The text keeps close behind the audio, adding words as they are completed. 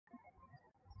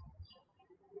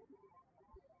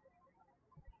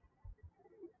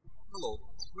Hello,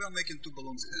 we are making two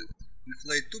balloons head.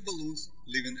 Inflate two balloons,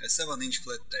 leaving a 7-inch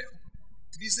flat tail.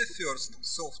 Twist the first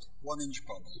soft 1-inch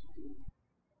bubble.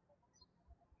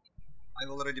 I've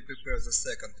already prepared the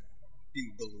second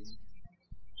pink balloon.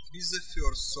 Twist the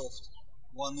first soft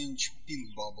 1-inch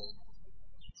pink bubble.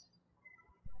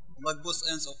 Lock both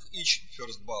ends of each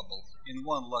first bubble in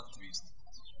one lock twist.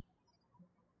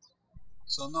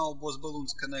 So now both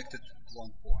balloons connected at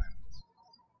one point.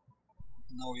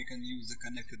 Now you can use the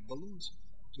connected balloons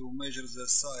to measure the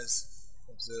size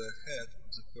of the head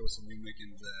of the person you're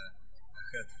making the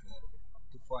head for,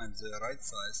 to find the right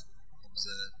size of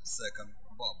the second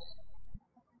bubble.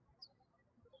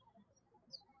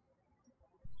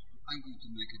 I'm going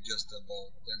to make it just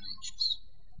about 10 inches.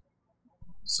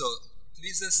 So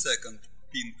twist the second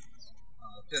pink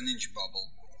 10-inch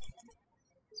bubble.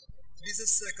 Twist the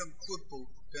second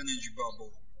purple 10-inch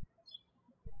bubble.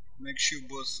 Make sure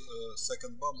both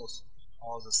second bubbles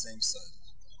are the same size.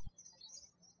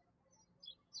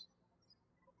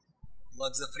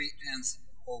 Lock the free ends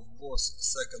of both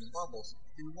second bubbles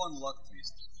in one lock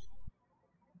twist.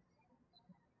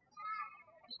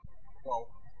 Wow,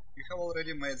 you have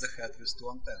already made the head with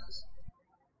two antennas.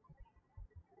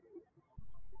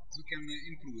 We can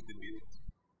improve it a bit.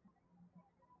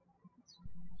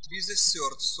 Twist the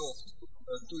third soft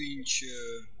 2-inch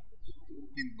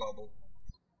pink bubble.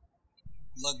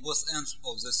 Lock both ends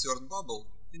of the third bubble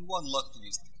in one lock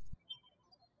twist.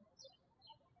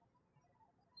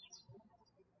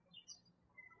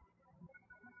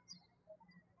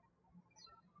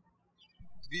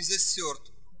 Twist the third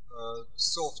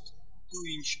soft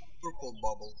 2-inch purple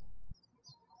bubble.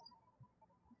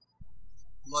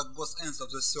 Lock both ends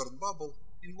of the third bubble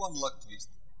in one lock twist.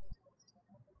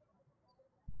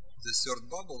 The third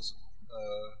bubbles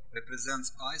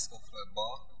represents eyes of a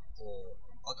bug or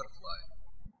butterfly.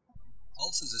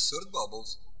 Also, the third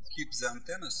bubbles keep the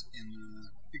antennas in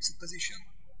fixed position.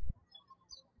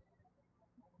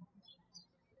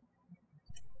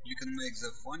 You can make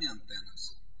the funny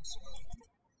antennas as well.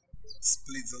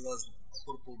 Split the last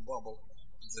purple bubble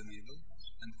in the middle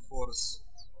and force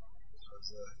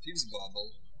the fifth bubble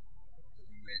that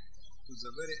you made to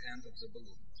the very end of the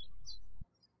balloon.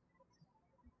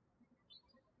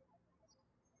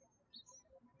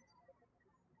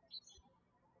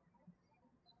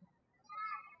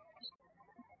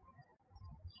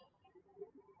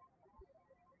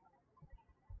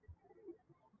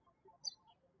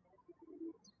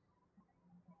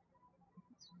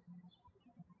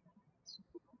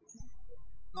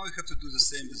 Now we have to do the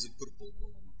same with the purple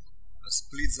balloon.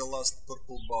 Split the last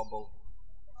purple bubble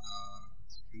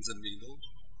in the middle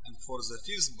and force the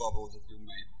fifth bubble that you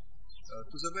made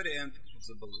to the very end of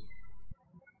the balloon.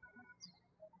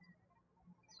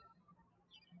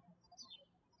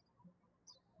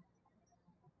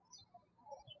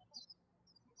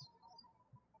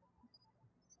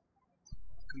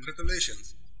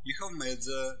 Congratulations, you have made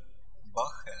the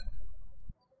bug head.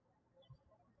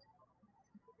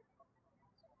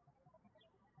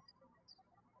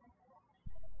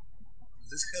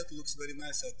 This head looks very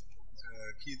nice at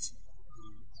kids,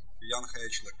 young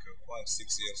age, like 5-6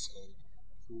 years old,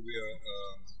 who wear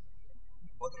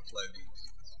butterfly wings.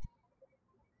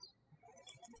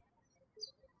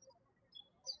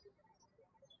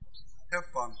 Have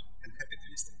fun!